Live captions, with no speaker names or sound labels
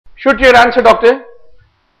Shoot your answer, doctor.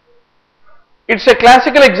 It's a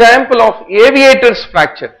classical example of aviator's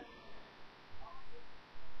fracture.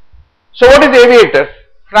 So what is aviator?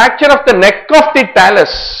 Fracture of the neck of the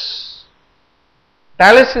talus.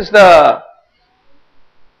 Talus is the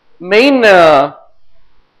main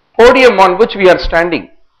podium on which we are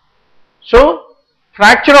standing. So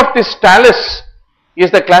fracture of this talus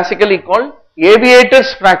is the classically called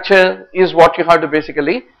aviator's fracture, is what you have to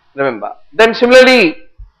basically remember. Then similarly,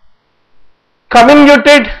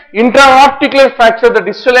 comminuted intra-articular fracture, the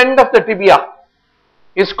distal end of the tibia,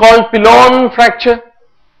 is called pilon fracture.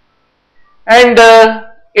 And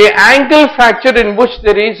a ankle fracture in which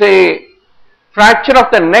there is a fracture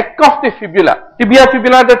of the neck of the fibula. Tibia,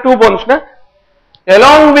 fibula are the two bones, na?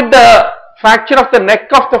 Along with the fracture of the neck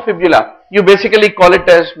of the fibula, you basically call it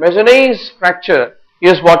as Meissonier's fracture,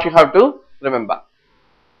 is what you have to remember.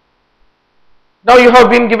 Now you have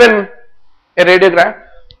been given a radiograph.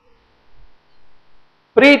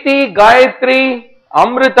 Preeti, Gayatri,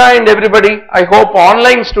 Amrita and everybody, I hope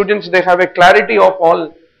online students, they have a clarity of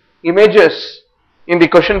all images in the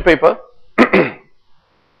question paper.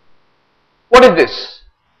 What is this?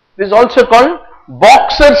 This is also called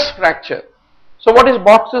boxer's fracture. So what is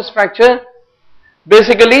boxer's fracture?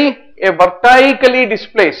 Basically a vertically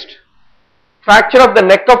displaced fracture of the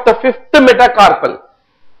neck of the fifth metacarpal.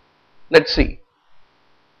 Let's see.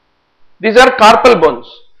 These are carpal bones.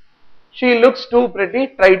 She looks too pretty,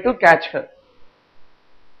 try to catch her.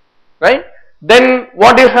 Right? Then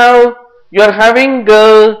what you have? You are having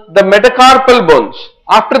the metacarpal bones.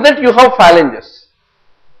 After that you have phalanges.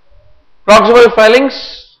 Proximal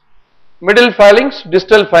phalanx, middle phalanx,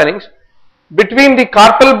 distal phalanx. Between the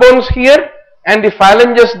carpal bones here and the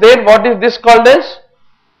phalanges there, what is this called as?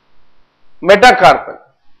 Metacarpal.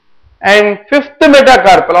 And fifth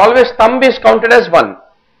metacarpal, always thumb is counted as 1.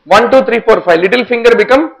 1, 2, 3, 4, 5. Little finger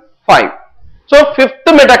become 5. So fifth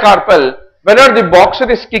metacarpal, whenever the boxer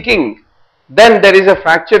is kicking, then there is a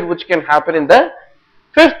fracture which can happen in the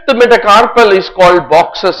fifth metacarpal, is called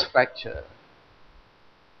boxer's fracture.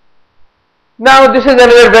 Now this is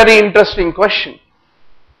another very interesting question.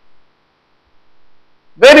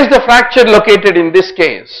 Where is the fracture located in this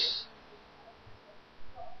case?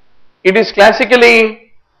 It is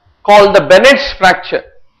classically called the Bennett's fracture.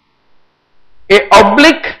 A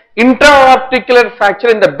oblique intra-articular fracture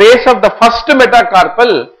in the base of the first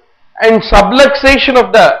metacarpal and subluxation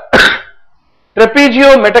of the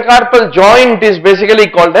trapezio-metacarpal joint is basically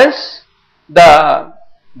called as the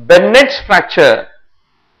Bennett's fracture,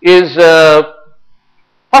 is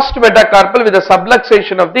first metacarpal with the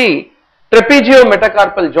subluxation of the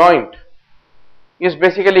trapezio-metacarpal joint is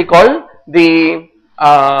basically called the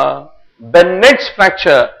Bennett's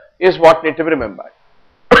fracture, is what need to be remembered.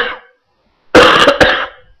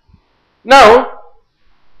 Now,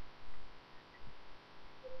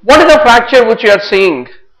 what is the fracture which you are seeing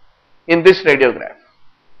in this radiograph?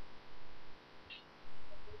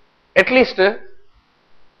 At least,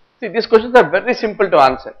 see, these questions are very simple to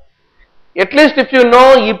answer. At least if you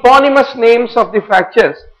know eponymous names of the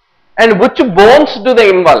fractures and which bones do they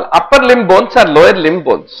involve, upper limb bones or lower limb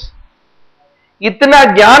bones. इतना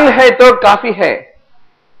ज्ञान है तो काफी है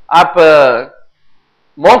आप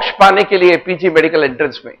मोक्ष पाने के लिए पीजी मेडिकल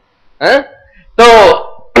एंट्रेंस में. तो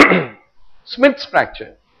Smith's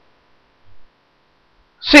fracture.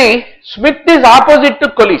 See, Smith is opposite to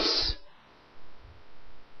Colles.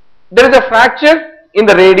 There is a fracture in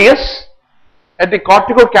the radius at the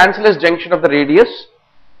cortico-cancellous junction of the radius,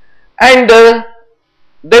 and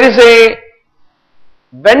there is a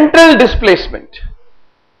ventral displacement.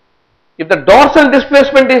 If the dorsal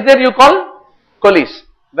displacement is there, you call Colles.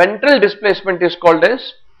 Ventral displacement is called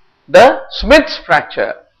as the Smith's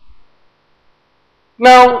fracture.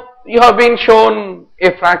 Now, you have been shown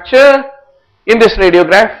a fracture in this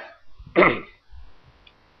radiograph.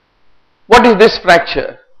 What is this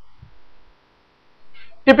fracture?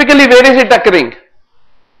 Typically, where is it occurring?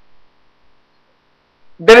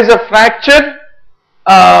 There is a fracture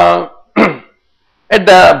at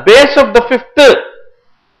the base of the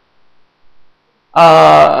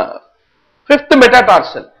fifth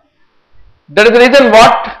metatarsal. That is the reason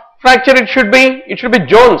what fracture it should be. It should be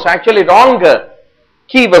Jones. Actually, wrong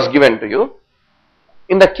key was given to you.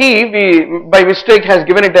 In the key, we by mistake has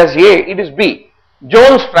given it as A. It is B.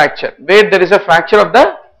 Jones fracture, where there is a fracture of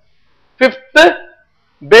the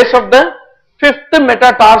base of the fifth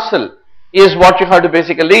metatarsal, is what you have to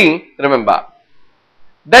basically remember.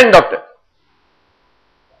 Then, doctor,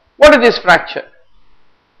 what is this fracture?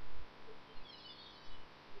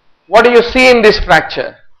 What do you see in this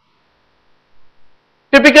fracture?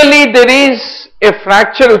 Typically, there is a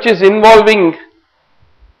fracture which is involving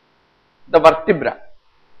the vertebra.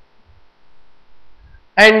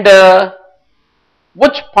 And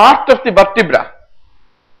which part of the vertebra?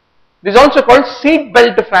 This is also called seat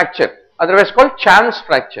belt fracture, otherwise called chance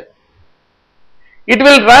fracture. It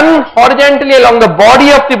will run horizontally along the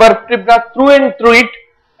body of the vertebra, through and through it,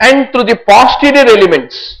 and through the posterior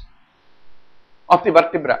elements of the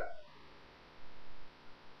vertebra.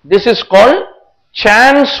 This is called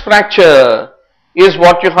chance fracture, is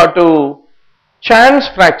what you have to, chance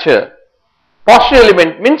fracture. Posterior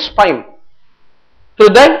element means spine, through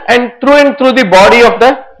that and through the body of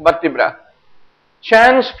the vertebra.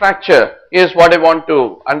 Chance fracture is what I want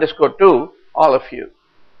to underscore to all of you.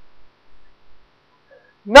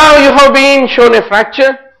 Now you have been shown a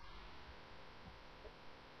fracture.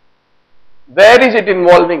 Where is it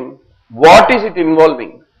involving? What is it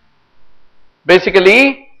involving?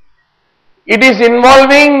 Basically, it is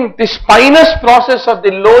involving the spinous process of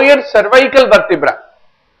the lower cervical vertebra.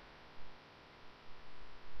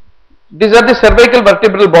 These are the cervical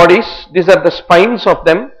vertebral bodies. These are the spines of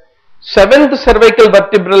them. Seventh cervical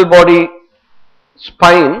vertebral body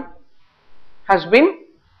spine has been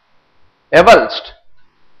avulsed.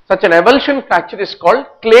 Such an avulsion fracture is called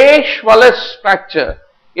Clay-Schwallow fracture,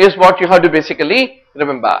 is what you have to basically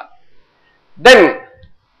remember. Then,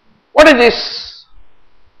 what is this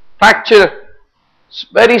fracture? It's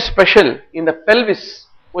very special in the pelvis,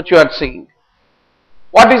 which you are seeing.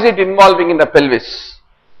 What is it involving in the pelvis?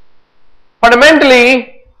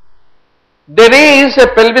 Fundamentally, there is a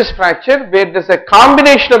pelvis fracture where there is a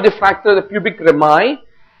combination of the fracture of the pubic rami,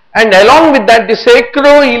 and along with that the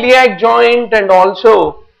sacroiliac joint, and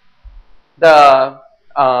also the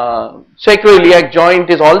sacroiliac joint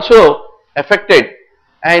is also affected,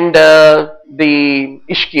 and the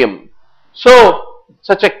ischium. So,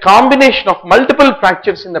 such a combination of multiple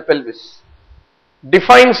fractures in the pelvis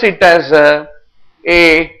defines it as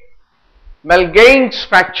a Malgain's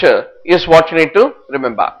fracture, is what you need to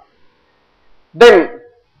remember. Then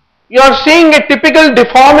you are seeing a typical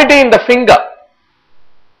deformity in the finger.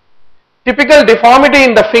 Typical deformity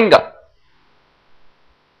in the finger.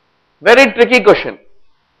 Very tricky question.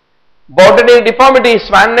 Botany deformity,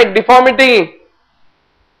 swan neck deformity,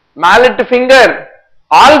 mallet finger,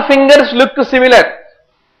 all fingers look similar.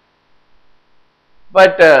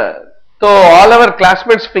 But so all our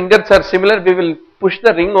classmates' fingers are similar, we will push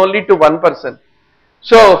the ring only to one person.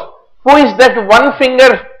 So who is that one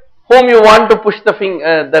finger whom you want to push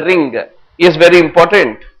the ring is very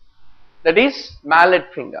important. That is mallet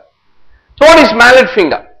finger. So what is mallet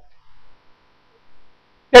finger?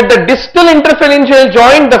 At the distal interphalangeal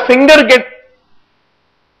joint, the finger gets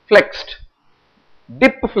flexed.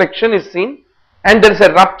 Dip flexion is seen, and there is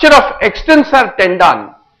a rupture of extensor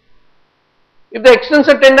tendon. If the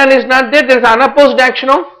extensor tendon is not there, there is unopposed action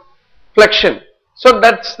of flexion. So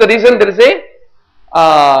that's the reason there is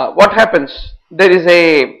a what happens? There is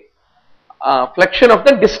a flexion of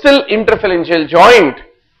the distal interphalangeal joint,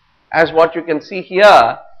 as what you can see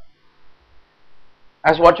here.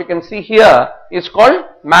 As what you can see here is called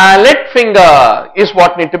mallet finger, is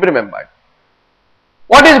what need to be remembered.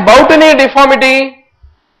 What is Boutonniere deformity?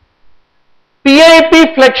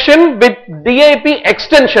 PIP flexion with DIP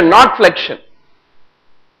extension, not flexion.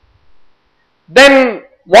 Then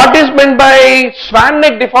what is meant by swan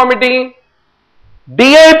neck deformity?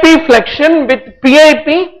 DIP flexion with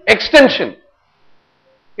PIP extension.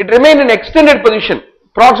 It remains in extended position,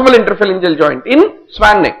 proximal interphalangeal joint in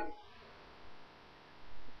swan neck.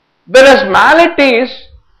 Whereas mallet is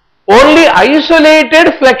only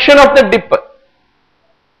isolated flexion of the dip.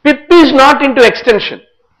 PIP is not into extension.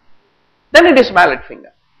 Then it is mallet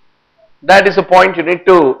finger. That is the point you need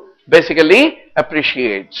to basically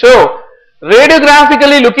appreciate. So,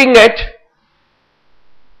 radiographically looking at,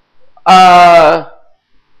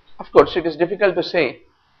 of course it is difficult to say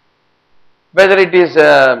whether it is,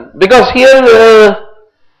 because here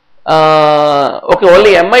okay,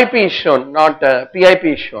 only MIP is shown, not PIP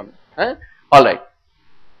is shown. Alright.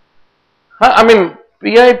 I mean,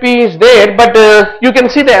 PIP is there, but you can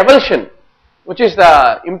see the avulsion, which is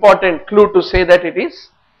the important clue to say that it is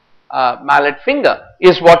mallet finger,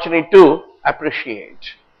 is what you need to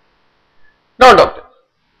appreciate. Now, doctor,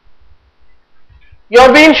 you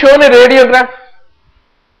have been shown a radiograph.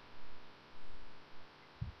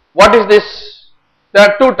 What is this? There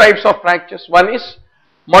are two types of fractures. One is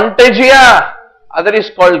Monteggia, other is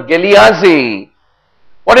called Galeazzi.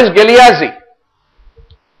 What is Galeazzi?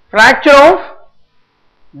 Fracture of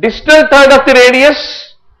distal third of the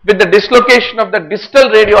radius with the dislocation of the distal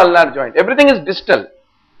radioulnar joint. Everything is distal.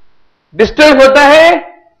 Distal होता है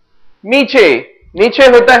नीचे, नीचे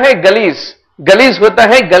होता है galees, galees होता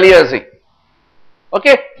है Galeazzi.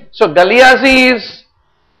 Okay, so Galeazzi is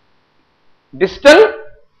distal,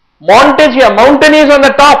 Monteggia, mountain is on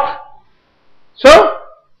the top. So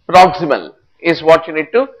proximal is what you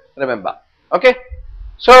need to remember. Okay,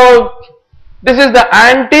 so this is the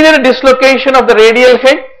anterior dislocation of the radial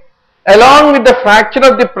head along with the fracture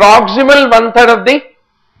of the proximal 1/3 of the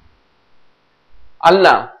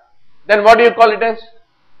ulna. Then what do you call it as?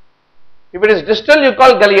 If it is distal, you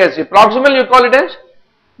call Galeazzi. Proximal, you call it as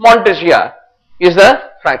Monteggia is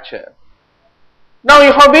the fracture. Now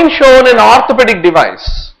you have been shown an orthopedic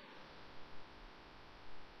device.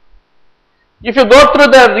 If you go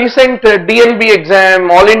through the recent DNB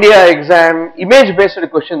exam, All India exam, image based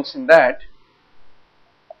questions in that,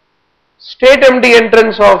 state MD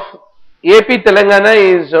entrance of AP Telangana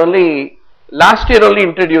is only last year only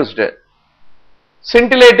introduced.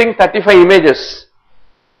 Scintillating 35 images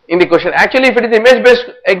in the question. Actually, if it is image based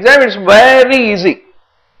exam, it's very easy.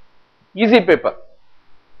 Easy paper.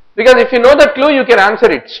 Because if you know the clue, you can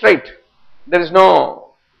answer it straight. There is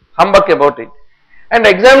no humbug about it. And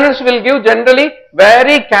examiners will give generally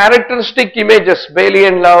very characteristic images, Bailey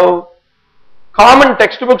and Love, common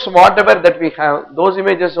textbooks, whatever that we have, those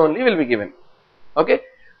images only will be given. Okay.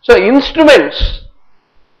 So instruments,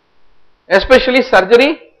 especially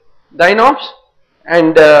surgery, gynops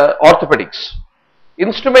and orthopedics.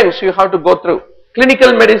 Instruments you have to go through.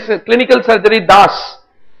 Clinical medicine, clinical surgery, DAS.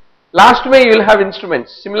 Last May you will have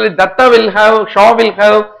instruments. Similarly, Datta will have, Shaw will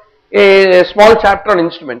have a small chapter on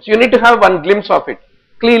instruments. You need to have one glimpse of it.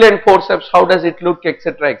 Cleveland forceps, how does it look,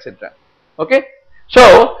 etc., etc. Okay.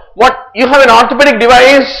 So, what you have an orthopedic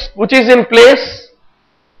device which is in place,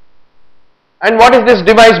 and what is this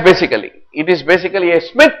device basically? It is basically a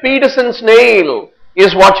Smith-Peterson's nail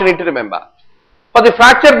is what you need to remember. For the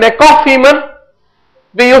fractured neck of femur,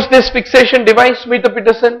 we use this fixation device,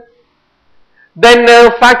 Smith-Peterson. Then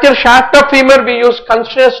fracture shaft of femur, we use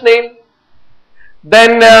Kunstner's nail.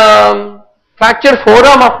 Then fracture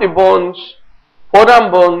forearm of the bones,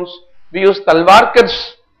 forearm bones, we use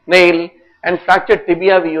Talwarkar's nail, and fracture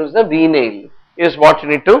tibia we use the V nail is what you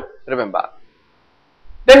need to remember.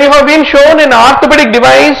 Then you have been shown an orthopedic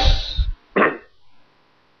device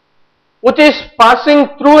which is passing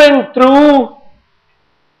through and through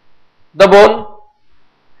the bone,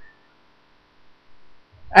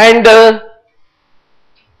 and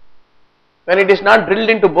when it is not drilled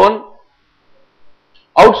into bone,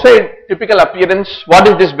 outside typical appearance, what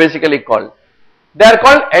is this basically called? They are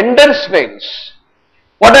called Ender's nails.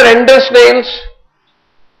 What are Ender's nails?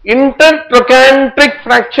 Intertrochanteric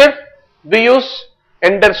fracture, we use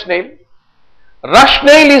Ender's nail. Rush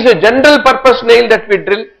nail is a general purpose nail that we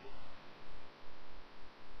drill.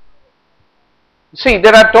 See,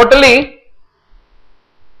 there are totally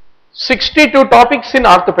 62 topics in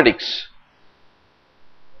orthopedics.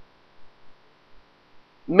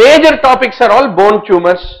 Major topics are all bone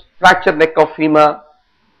tumors, fracture neck of femur,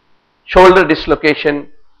 shoulder dislocation,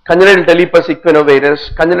 congenital talipes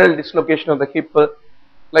equinovarus, congenital dislocation of the hip,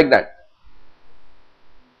 like that.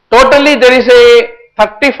 Totally there is a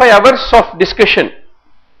 35 hours of discussion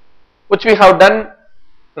which we have done,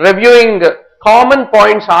 reviewing common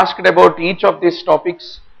points asked about each of these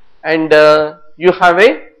topics, and you have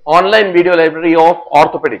a online video library of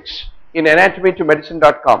orthopedics in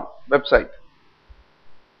anatomytomedicine.com website.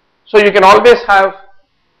 So you can always have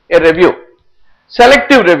a review,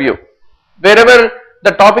 selective review, wherever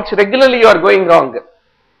the topics regularly you are going wrong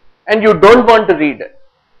and you don't want to read,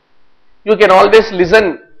 you can always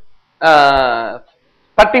listen 30-40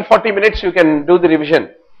 minutes you can do the revision,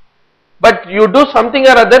 but you do something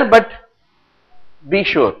or other, but be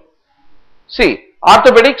sure. See,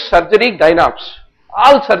 orthopedics, surgery, gynops,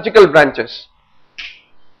 all surgical branches,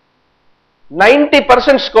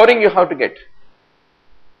 90% scoring you have to get.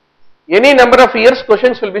 Any number of years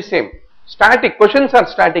questions will be same. Static, questions are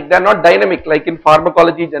static, they are not dynamic like in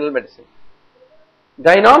pharmacology, general medicine.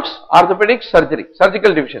 Gynops, orthopedics, surgery,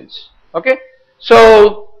 surgical divisions. Okay.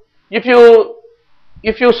 So if you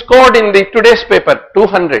scored in the today's paper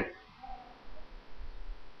 200,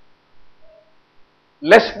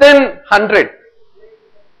 less than 100,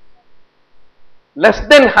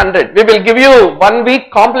 we will give you 1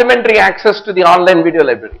 week complimentary access to the online video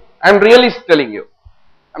library. I am really telling you,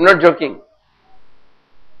 I am not joking.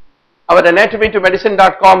 Our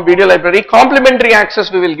anatomytomedicine.com video library, complimentary access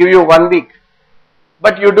we will give you 1 week,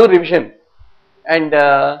 but you do revision and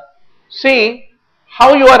see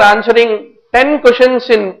how you are answering 10 questions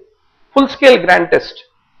in full scale grand test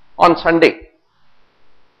on Sunday,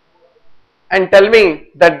 and tell me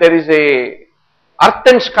that there is a earth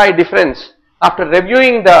and sky difference after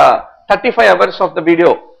reviewing the 35 hours of the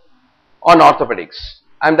video on orthopedics.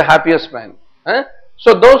 I am the happiest man.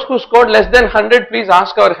 So those who scored less than 100, please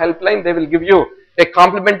ask our helpline. They will give you a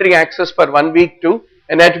complimentary access for 1 week to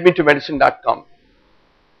anatomytomedicine.com.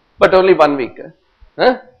 But only 1 week.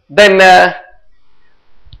 Then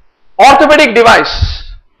orthopedic device.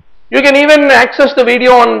 You can even access the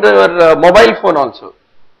video on your mobile phone also.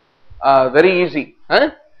 Very easy.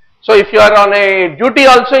 So if you are on a duty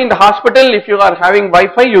also in the hospital, if you are having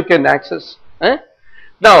Wi-Fi, you can access.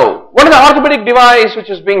 Now, what is the orthopedic device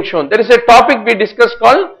which is being shown? There is a topic we discussed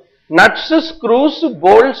called nuts, screws,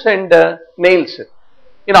 bolts and nails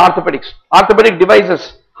in orthopedics. Orthopedic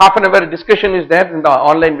devices, half an hour discussion is there in the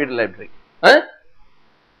online video library.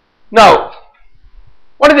 Now,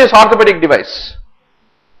 what is this orthopedic device?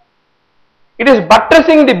 It is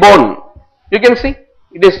buttressing the bone. You can see,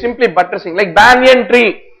 it is simply buttressing, like banyan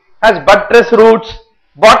tree has buttress roots.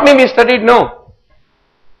 Botany we studied, no?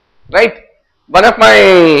 Right? One of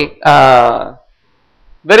my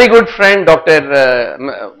very good friend,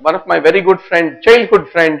 childhood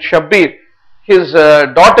friend, Shabbir, his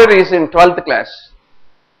daughter is in 12th class.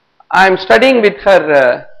 I am studying with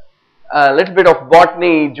her a little bit of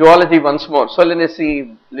botany, zoology once more,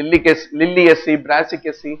 Solanaceae, Liliaceae,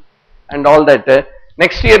 Brassicaceae and all that.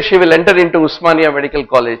 Next year she will enter into Usmania Medical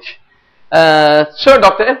College. So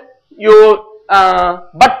doctor, you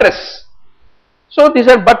buttress. So these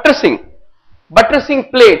are buttressing. Buttressing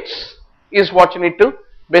plates is what you need to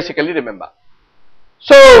basically remember.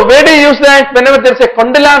 So where do you use that? Whenever there is a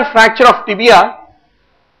condylar fracture of tibia,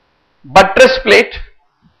 buttress plate.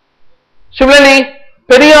 Similarly,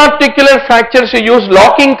 periarticular fractures, you use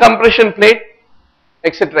locking compression plate,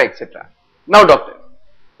 etc., etc. Now doctor,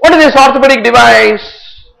 what is this orthopedic device?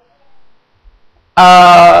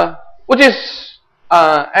 Which is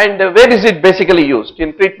and where is it basically used?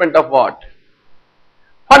 In treatment of what?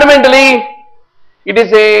 Fundamentally, it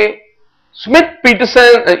is a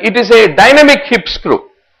Smith-Peterson, it is a dynamic hip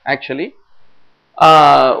screw actually,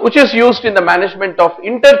 which is used in the management of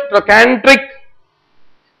intertrochanteric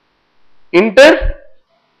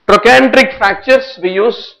fractures. We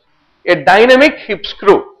use a dynamic hip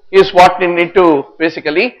screw is what we need to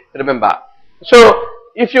basically remember. So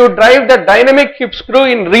if you drive the dynamic hip screw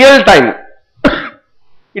in real time,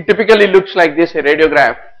 it typically looks like this, a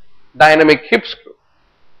radiograph, dynamic hip screw.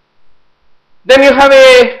 Then you have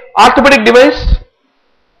a orthopedic device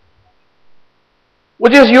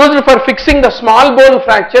which is used for fixing the small bone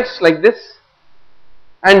fractures like this,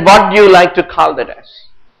 and what do you like to call that as?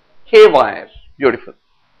 K-wire. Beautiful.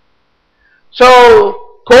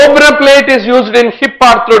 So cobra plate is used in hip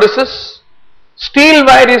arthrodesis, steel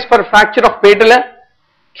wire is for fracture of patella,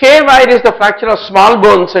 K-wire is the fracture of small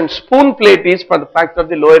bones, and spoon plate is for the fracture of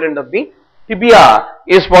the lower end of the tibia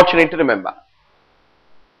is what you need to remember.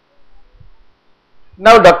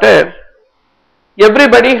 Now doctor,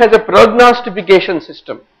 everybody has a prognostication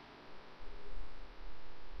system.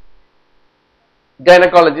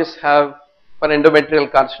 Gynecologists have for endometrial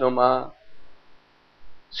carcinoma.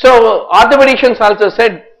 So orthopedicians also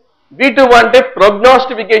said, we too want a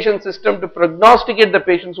prognostication system to prognosticate the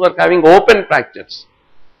patients who are having open fractures.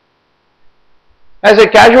 As a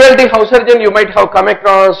casualty house surgeon, you might have come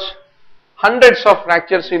across hundreds of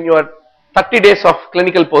fractures in your 30 days of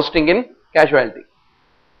clinical posting in casualty.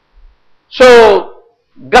 So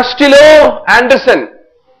Gustilo Anderson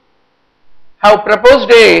have proposed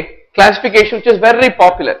a classification which is very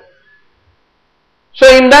popular. So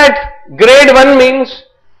in that, grade 1 means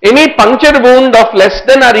any puncture wound of less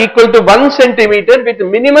than or equal to 1 centimeter with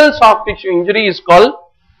minimal soft tissue injury is called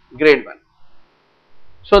grade 1.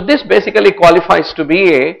 So this basically qualifies to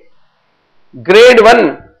be a grade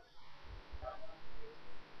 1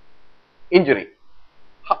 injury.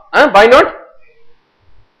 Why not?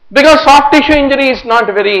 Because soft tissue injury is not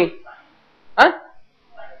very,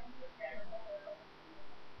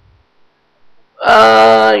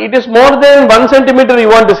 it is more than 1 centimeter you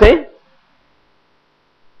want to say.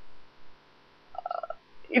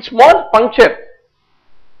 It's more puncture.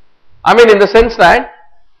 I mean in the sense that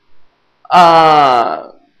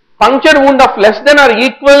puncture wound of less than or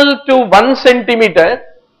equal to 1 centimeter,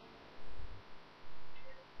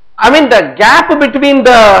 I mean the gap between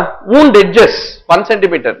the wound edges, 1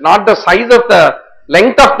 centimeter, not the size of the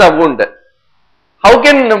length of the wound. How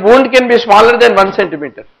can the wound can be smaller than 1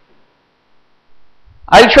 centimeter?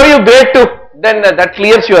 I will show you grade 2, then that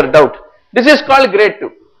clears your doubt. This is called grade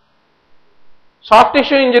 2. Soft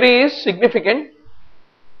tissue injury is significant,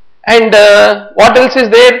 and what else is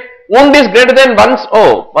there? Wound is greater than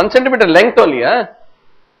 1 centimeter length only.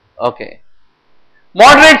 Okay.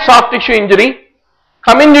 Moderate soft tissue injury,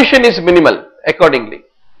 comminution is minimal accordingly.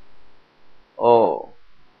 Oh.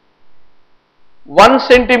 1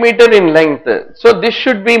 centimeter in length. So this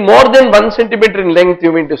should be more than 1 centimeter in length,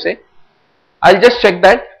 you mean to say? I'll just check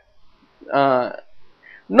that.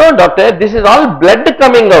 No doctor, this is all blood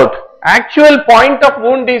coming out. Actual point of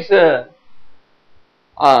wound is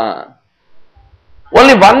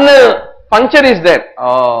only one puncture is there.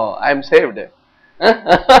 Oh, I am saved.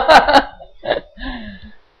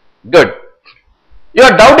 Good. Your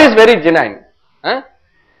doubt is very genuine.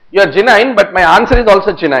 You are genuine, but my answer is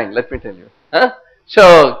also genuine, let me tell you.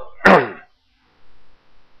 So,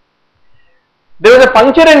 there was a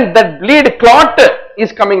puncture and that bleed clot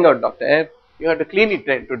is coming out, doctor. You have to clean it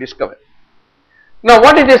to discover. Now,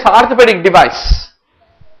 what is this orthopedic device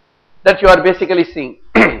that you are basically seeing?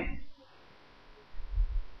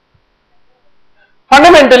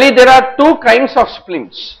 Fundamentally, there are two kinds of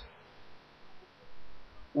splints.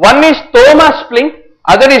 One is Thoma splint,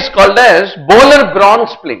 other is called as Bowler-Braun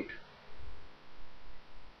splint.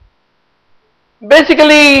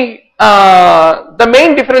 Basically, the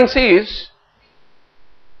main difference is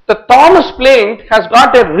the Thoma splint has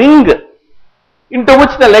got a ring into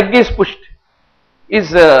which the leg is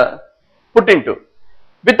put into.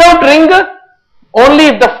 Without ring, only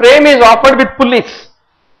if the frame is offered with pulleys,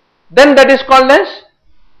 then that is called as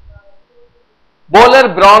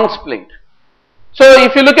Bowler-Braun splint. So,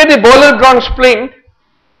 if you look at the Bowler-Braun splint,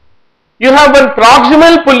 you have one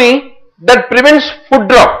proximal pulley that prevents foot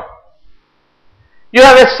drop. You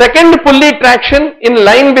have a second pulley traction in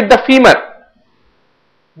line with the femur.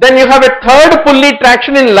 Then you have a third pulley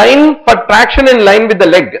traction in line for traction in line with the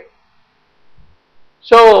leg.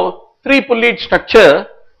 So, 3 pulleyed structure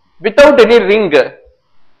without any ring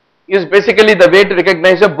is basically the way to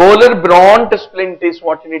recognize a Bowler-Braun splint is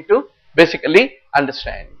what you need to basically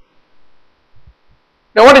understand.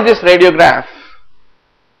 Now, what is this radiograph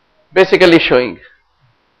basically showing?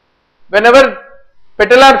 Whenever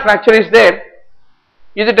patellar fracture is there,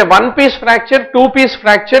 is it a one-piece fracture, two-piece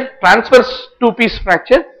fracture, transverse two-piece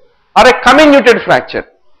fracture, or a comminuted fracture?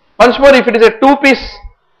 Once more, if it is a two-piece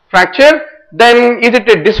fracture, then is it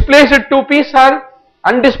a displaced two-piece or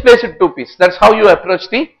undisplaced two-piece? That's how you approach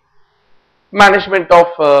the management of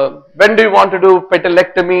when do you want to do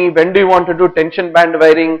patellectomy, when do you want to do tension band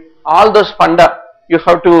wiring, all those funda you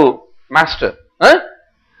have to master.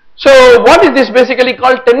 So, what is this basically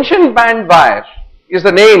called? Tension band wire is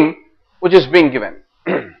the name which is being given.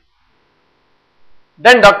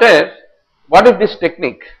 Then doctor, what is this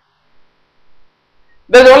technique?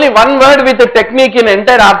 There is only one word with a technique in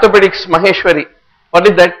entire orthopedics, Maheshwari. What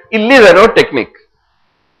is that? Illiero technique.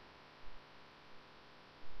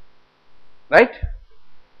 Right?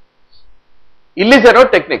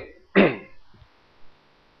 Illiero technique.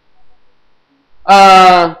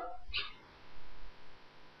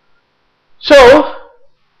 So,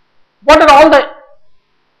 what are all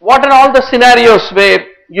the scenarios where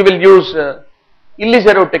you will use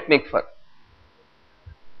Illiero technique for?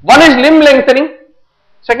 One is limb lengthening,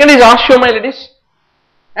 second is osteomyelitis,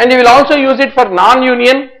 and you will also use it for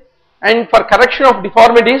non-union and for correction of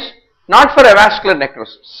deformities, not for avascular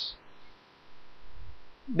necrosis.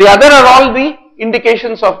 The other are all the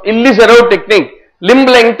indications of Illiero technique: limb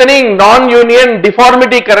lengthening, non-union,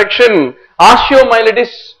 deformity correction,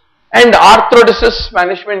 osteomyelitis, and arthrodesis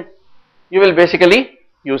management. You will basically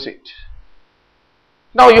use it.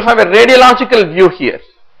 Now you have a radiological view here.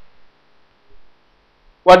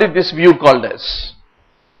 What is this view called as?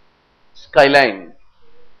 Skyline.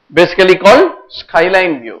 Basically called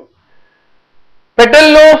skyline view.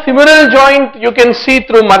 Patellofemoral joint you can see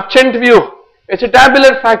through merchant view.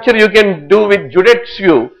 Acetabular fracture you can do with Judeth's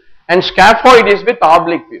view, and scaphoid is with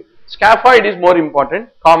oblique view. Scaphoid is more important,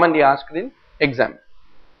 commonly asked in exam.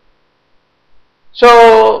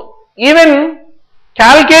 So, even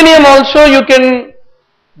calcaneum also you can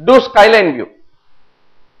do skyline view.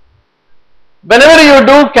 Whenever you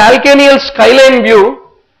do calcaneal skyline view,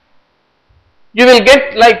 you will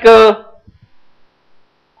get like a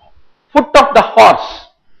foot of the horse,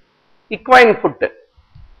 equine foot.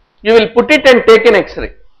 You will put it and take an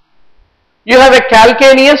X-ray. You have a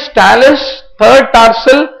calcaneus, talus, third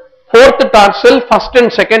tarsal, fourth tarsal, first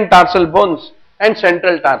and second tarsal bones, and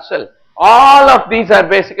central tarsal. All of these are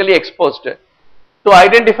basically exposed to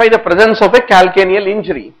identify the presence of a calcaneal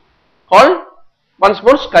injury, called once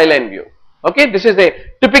more skyline view. Okay, this is a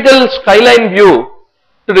typical skyline view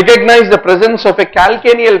to recognize the presence of a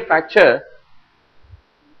calcaneal fracture.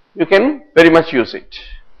 You can very much use it.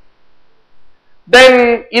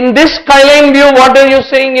 Then in this skyline view, what are you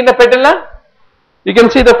saying in the patella? You can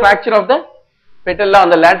see the fracture of the patella on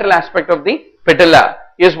the lateral aspect of the patella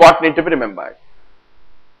is what need to be remembered.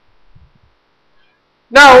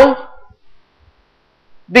 Now,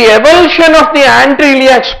 the avulsion of the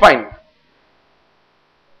anteriliac spine.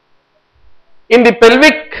 In the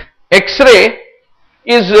pelvic X-ray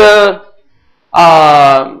is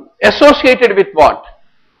associated with what?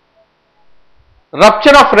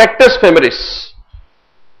 Rupture of rectus femoris.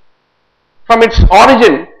 From its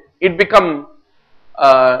origin, it become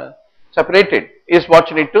separated is what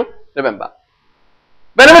you need to remember.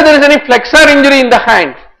 Whenever there is any flexor injury in the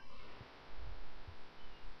hand,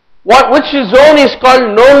 which zone is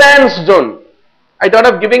called Nolan's zone? I thought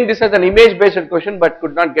of giving this as an image based question but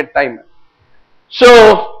could not get time.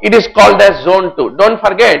 So it is called as zone 2. Don't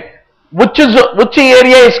forget which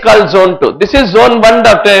area is called zone 2. This is zone 1,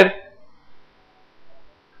 doctor.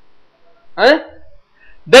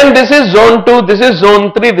 Then this is zone 2, this is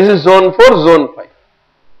zone 3, this is zone 4, zone 5.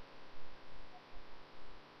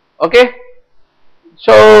 Okay.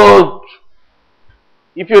 So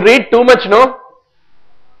if you read too much, no,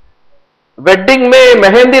 wedding mein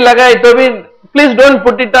mehendi lagai to bhi, please don't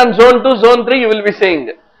put it on zone 2, zone 3, you will be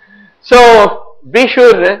saying. So be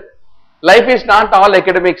sure life is not all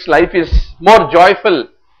academics, life is more joyful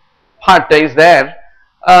part is there.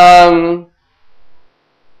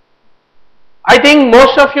 I think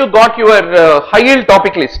most of you got your high yield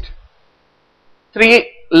topic list.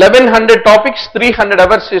 1100 topics, 300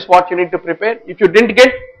 hours is what you need to prepare. If you didn't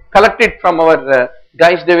get, collect it from our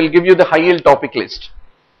guys, they will give you the high yield topic list.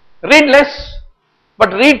 Read less,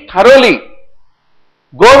 but read thoroughly.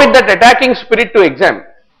 Go with that attacking spirit to exam.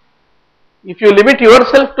 If you limit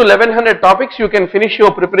yourself to 1100 topics, you can finish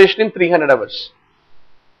your preparation in 300 hours.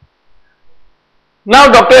 Now,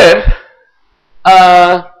 doctor,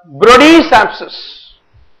 Brody's abscess.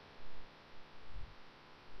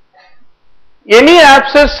 Any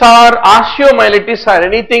abscess or osteomyelitis or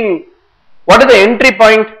anything, what is the entry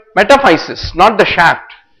point? Metaphysis, not the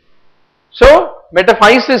shaft. So,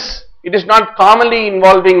 metaphysis, it is not commonly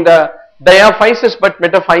involving the diaphysis but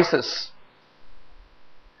metaphysis.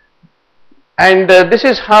 And this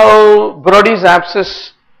is how Brody's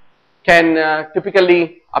abscess can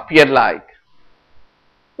typically appear like.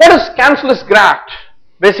 What does cancellous graft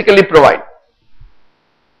basically provide?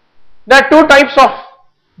 There are two types of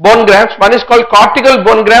bone grafts. One is called cortical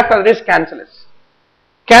bone graft, other is cancellous.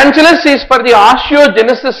 Cancellous is for the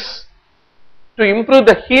osteogenesis to improve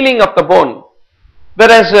the healing of the bone,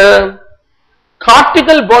 whereas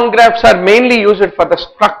cortical bone grafts are mainly used for the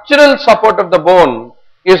structural support of the bone,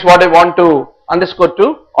 is what I want to underscore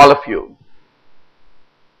to all of you.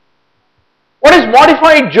 What is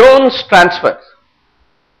modified Jones transfer?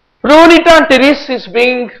 Prunita teres is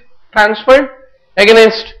being transferred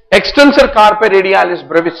against extensor carpi radialis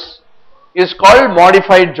brevis, is called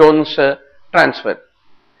modified Jones transfer.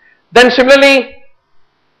 Then similarly,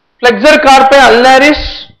 flexor carpi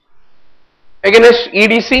ulnaris against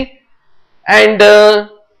EDC and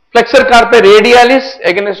flexor carpi radialis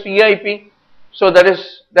against EIP. So that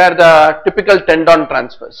is, they are the typical tendon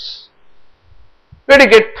transfers. Where do you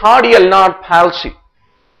get third ulnar palsy?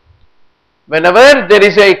 Whenever there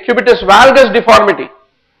is a cubitus valgus deformity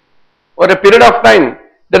over a period of time,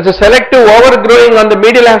 there is a selective overgrowing on the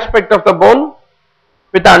medial aspect of the bone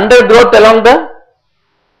with undergrowth along the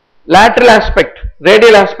lateral aspect,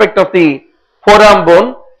 radial aspect of the forearm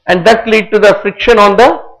bone, and that lead to the friction on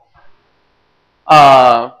the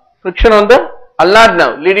ulnar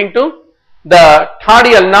nerve, leading to the third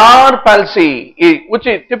ulnar palsy, which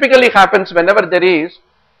typically happens whenever there is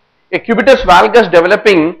a cubitus valgus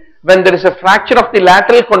developing. When there is a fracture of the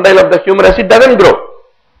lateral condyle of the humerus, it doesn't grow.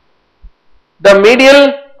 The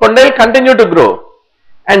medial condyle continue to grow,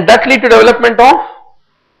 and that lead to development of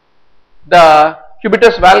the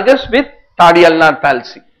cubitus valgus with third ulnar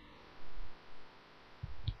palsy.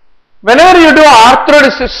 Whenever you do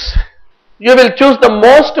arthrodesis, you will choose the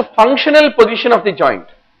most functional position of the joint.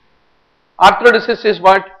 Arthrodesis is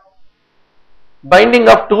what? Binding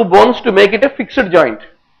of two bones to make it a fixed joint.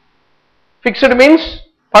 Fixed means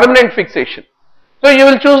permanent fixation. So you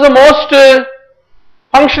will choose the most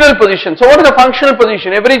functional position. So what is the functional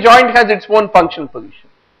position? Every joint has its own functional position.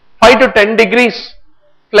 5 to 10 degrees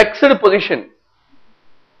flexed position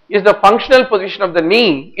is the functional position of the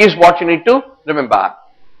knee, is what you need to remember.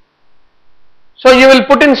 So you will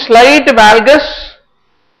put in slight valgus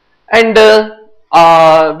and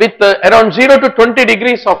with around 0 to 20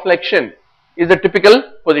 degrees of flexion is the typical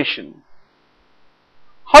position.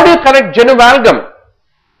 How do you correct genuvalgum?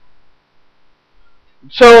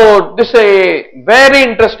 So this is a very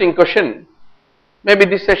interesting question. Maybe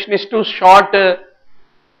this session is too short.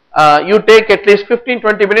 You take at least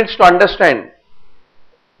 15-20 minutes to understand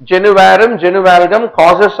genuvarum, genuvalgum,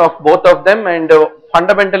 causes of both of them, and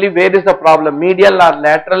fundamentally where is the problem, medial or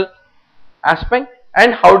lateral aspect,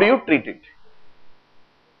 and how do you treat it.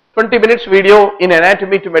 20 minutes video in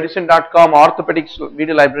anatomy-to-medicine.com orthopedics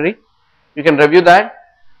video library. You can review that.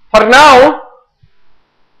 For now,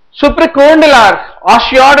 supracondylar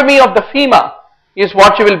osteotomy of the femur is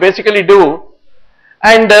what you will basically do.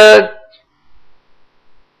 And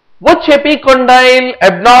which epicondyle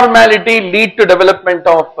abnormality lead to development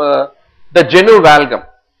of the genu valgum?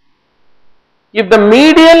 If the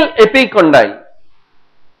medial epicondyle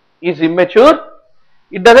is immature,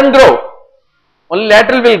 it doesn't grow. Only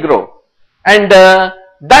lateral will grow, and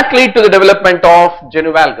that lead to the development of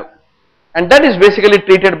genu valgum, and that is basically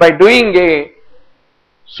treated by doing a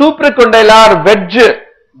supracondylar wedge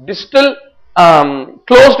distal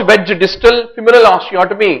closed wedge distal femoral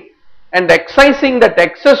osteotomy and excising that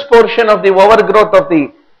excess portion of the overgrowth of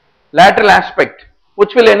the lateral aspect,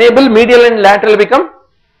 which will enable medial and lateral become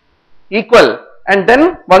equal, and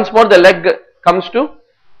then once more the leg comes to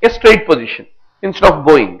a straight position instead of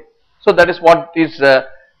bowing. So that is what is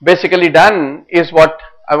basically done, is what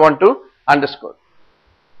I want to underscore.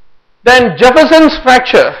 Then Jefferson's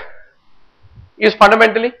fracture is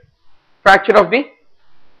fundamentally fracture of the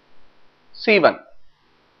C1.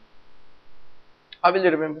 How will you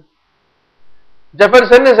remember?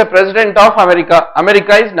 Jefferson is the president of America.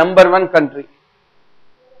 America is #1 country.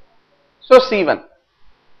 So C1.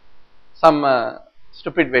 Some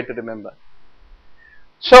stupid way to remember.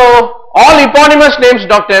 So all eponymous names,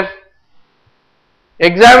 doctor.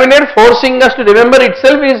 Examiner forcing us to remember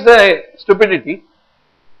itself is stupidity.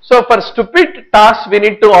 So for stupid tasks we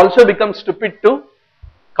need to also become stupid to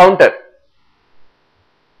counter.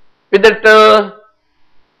 With that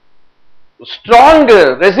strong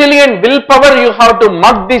resilient willpower you have to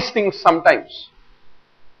mug these things sometimes.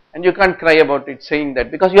 And you can't cry about it saying that,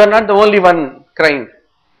 because you are not the only one crying.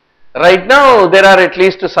 Right now there are at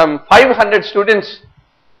least some 500 students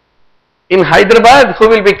in Hyderabad who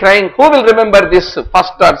will be crying. Who will remember this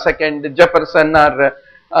first or second Jefferson or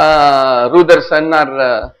Rutherson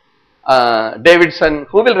or Davidson?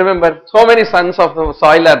 Who will remember? So many sons of the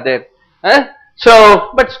soil are there.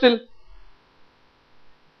 So, but still,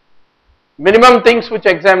 minimum things which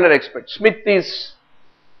examiner expects. Smith is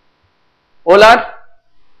olar,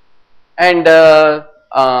 and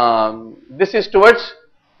this is towards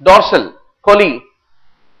dorsal, Coley.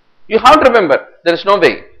 You have to remember, there is no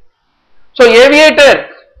way. So aviator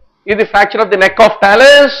is the fracture of the neck of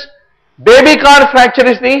talus. Baby car fracture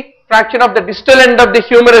is the fracture of the distal end of the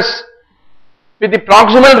humerus with the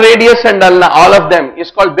proximal radius and ulna. All of them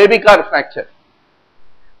is called baby car fracture.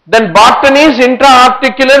 Then Barton is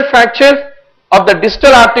intra-articular fracture of the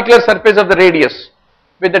distal articular surface of the radius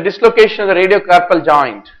with the dislocation of the radiocarpal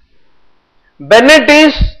joint. Bennett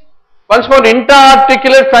is once more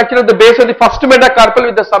intra-articular fracture of the base of the first metacarpal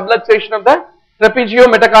with the subluxation of the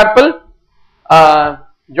trapezio-metacarpal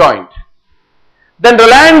joint. Then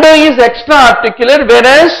Rolando is extra-articular,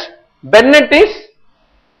 whereas Bennett is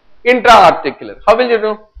intra-articular. How will you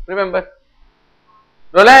know? Remember,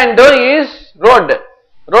 Rolando is road.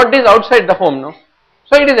 Road is outside the home, no?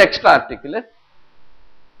 So it is extra-articular.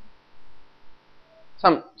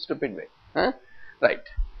 Some stupid way, right?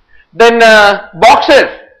 Then boxer,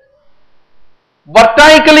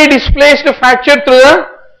 vertically displaced fracture through the,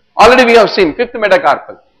 already we have seen, fifth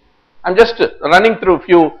metacarpal. I am just running through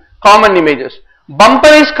few common images. Bumper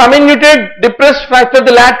is comminuted depressed fracture of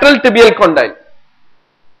the lateral tibial condyle.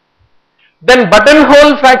 Then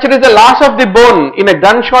buttonhole fracture is the loss of the bone in a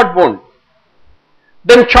gunshot wound.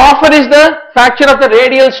 Then chopper is the fracture of the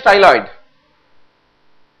radial styloid.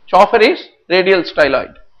 Chopper is radial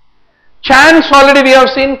styloid. Chance already we have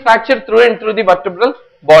seen, fracture through and through the vertebral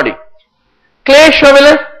body. Clay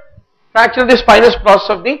Chevalier, fracture of the spinous process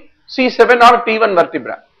of the C7 or T1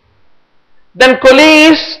 vertebra. Then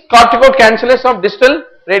Coley is corticocancellous of distal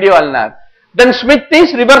radioulnar. Then Smith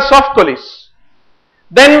is reverse of Coley's.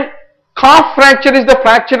 Then calf fracture is the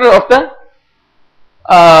fracture of the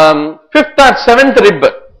 5th or 7th rib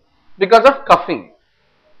because of coughing.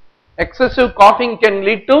 Excessive coughing can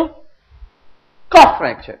lead to calf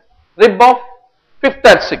fracture, rib of 5th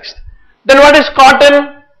or 6th. Then what is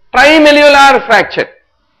cotton? Trimalleolar fracture.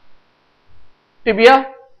 Tibia,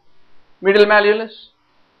 middle malleolus,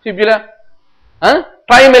 fibula,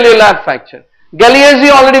 trimalleolar fracture. Galeazzi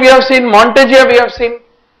already we have seen, Monteggia we have seen.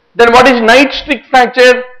 Then what is nightstick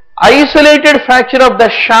fracture? Isolated fracture of the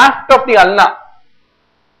shaft of the ulna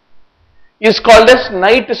is called as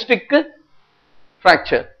nightstick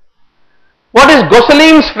fracture. What is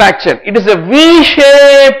Gosselin's fracture? It is a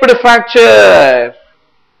V-shaped fracture.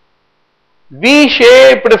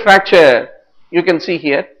 V-shaped fracture, you can see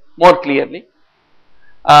here more clearly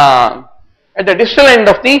at the distal end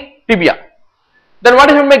of the tibia. Then what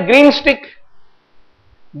is meant by green stick?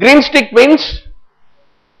 Green stick means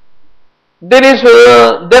there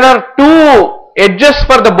are two edges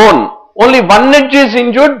for the bone. Only one edge is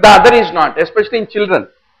injured, the other is not, especially in children.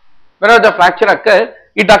 Whenever the fracture occurs,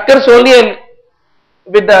 it occurs only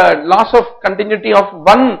with the loss of continuity of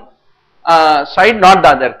one side, not the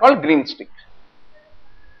other, called green stick.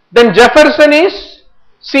 Then Jefferson is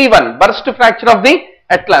C1, burst fracture of the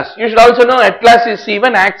atlas. You should also know atlas is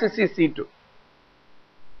C1, axis is C2.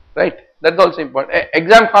 Right? That's also important.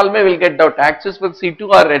 Exam hall may will get doubt, axis was C2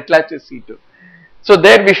 or atlas is C2. So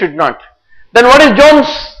there we should not. Then what is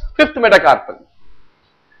Jones' fifth metacarpal?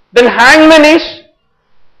 Then hangman is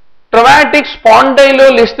traumatic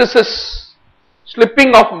spondylolisthesis,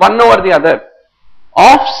 slipping of one over the other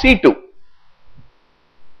of C2.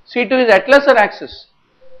 C2 is atlas or axis?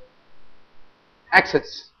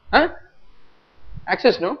 Axis. Huh?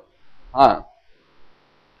 Axis, no?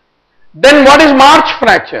 Then what is March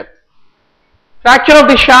fracture? Fracture of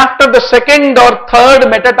the shaft of the second or third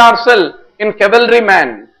metatarsal in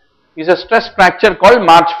cavalryman is a stress fracture called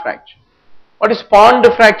March fracture. What is pond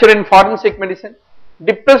fracture in forensic medicine?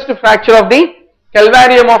 Depressed fracture of the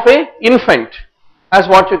calvarium of a infant, as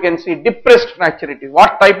what you can see, depressed fracture it is.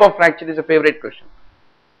 What type of fracture is a favorite question?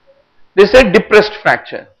 This is a depressed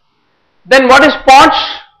fracture. Then what is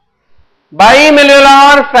Potts?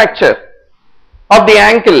 Bimalleolar fracture of the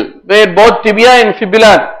ankle, where both tibia and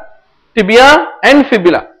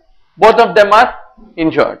fibula, both of them are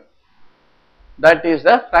injured. That is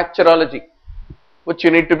the fracturology, which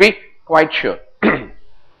you need to be quite sure.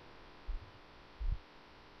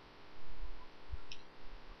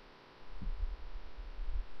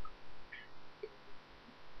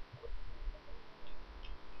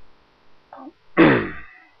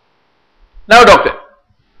 Now doctor,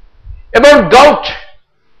 about gout.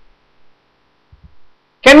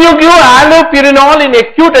 Can you give allopurinol in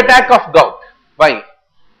acute attack of gout? Why?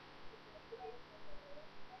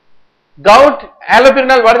 Gout,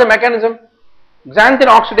 allopurinol, what is the mechanism? Xanthin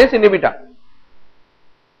oxidase inhibitor.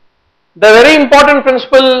 The very important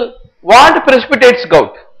principle, what precipitates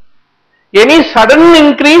gout? Any sudden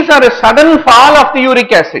increase or a sudden fall of the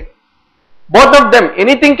uric acid. Both of them,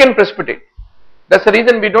 anything can precipitate. That's the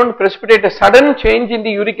reason we don't precipitate a sudden change in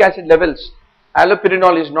the uric acid levels.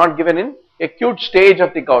 Allopurinol is not given in acute stage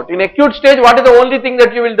of the gout. In acute stage, what is the only thing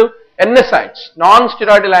that you will do? NSAIDs,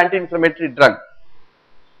 non-steroidal anti-inflammatory drug.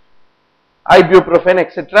 Ibuprofen,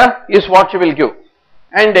 etc. is what you will give.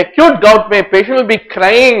 And acute gout, patient will be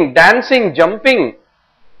crying, dancing, jumping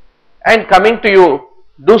and coming to you,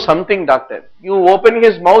 do something doctor. You open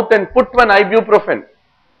his mouth and put one ibuprofen.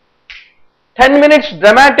 10 minutes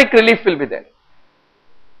dramatic relief will be there.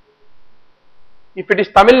 If it is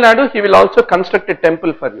Tamil Nadu, he will also construct a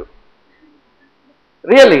temple for you.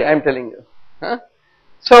 Really, I am telling you. Huh?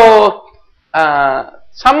 So,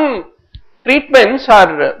 some treatments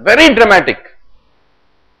are very dramatic.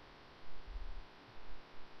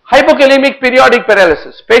 Hypokalemic periodic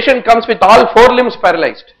paralysis. Patient comes with all four limbs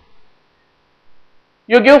paralyzed.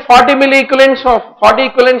 You give 40 equivalents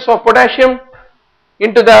of potassium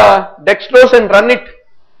into the dextrose and run it.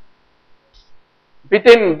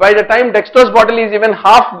 By the time dextrose bottle is even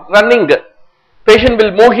half running, patient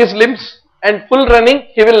will move his limbs, and full running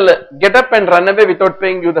he will get up and run away without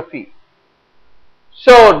paying you the fee.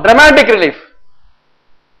 So dramatic relief.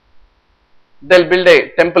 They'll build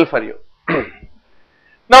a temple for you.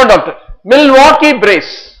 Now doctor, Milwaukee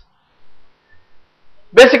brace.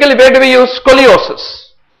 Basically, where do we use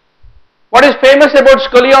scoliosis? What is famous about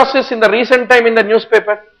scoliosis in the recent time in the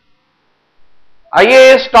newspaper?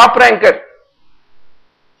 IAS top ranker.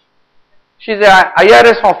 She is a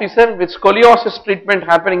IRS officer with scoliosis treatment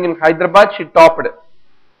happening in Hyderabad. She topped.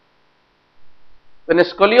 When a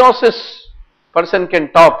scoliosis person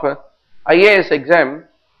can top IAS exam,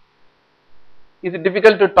 is it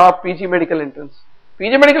difficult to top PG medical entrance?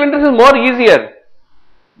 PG medical entrance is more easier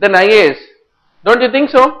than IAS. Don't you think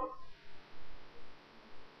so?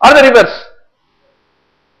 Or the reverse?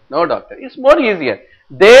 No doctor, it's more easier.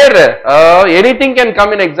 There, anything can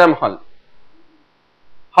come in exam hall.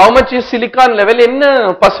 How much is silicon level in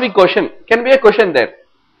Pacific Ocean? Can be a question there.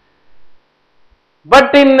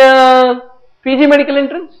 But in PG medical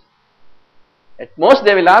entrance, at most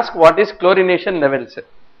they will ask what is chlorination levels.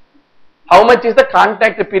 How much is the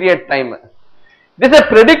contact period time? This is a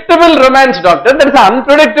predictable romance doctor, there is an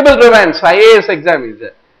unpredictable romance, IAS exam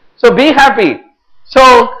is. So be happy.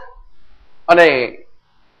 So on a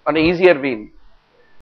easier vein,